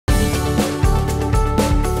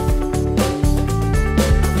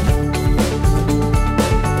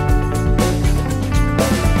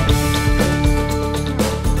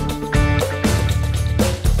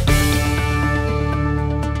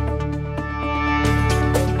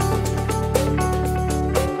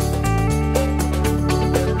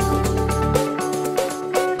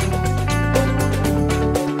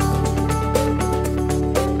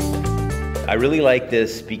really like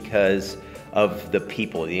this because of the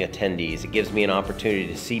people, the attendees. It gives me an opportunity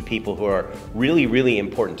to see people who are really, really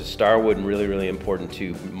important to Starwood and really, really important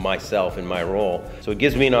to myself and my role. So it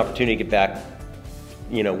gives me an opportunity to get back,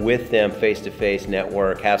 with them face to face,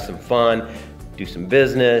 network, have some fun, do some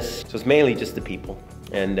business. So it's mainly just the people,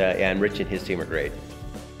 and Rich and his team are great.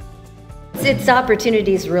 It's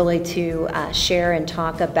opportunities really to share and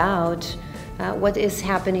talk about what is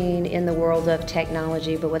happening in the world of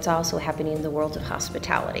technology, but what's also happening in the world of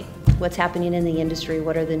hospitality. What's happening in the industry,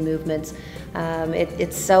 what are the movements.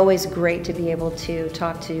 It's always great to be able to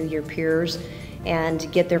talk to your peers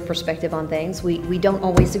and get their perspective on things. We don't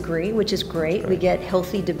always agree, which is great. We get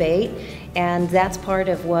healthy debate, and that's part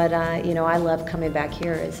of what I love coming back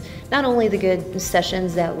here, is not only the good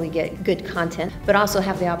sessions that we get good content, but also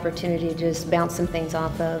have the opportunity to just bounce some things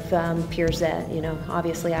off of peers that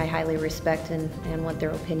obviously I highly respect and want their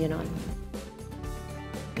opinion on.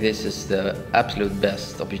 This is the absolute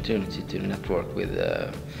best opportunity to network with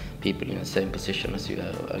people in the same position as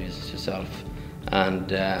yourself. And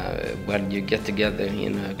when you get together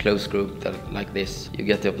in a close group like this, you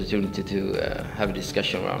get the opportunity to have a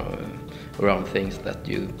discussion around things that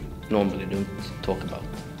you normally don't talk about.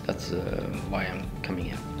 That's why I'm coming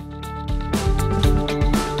here.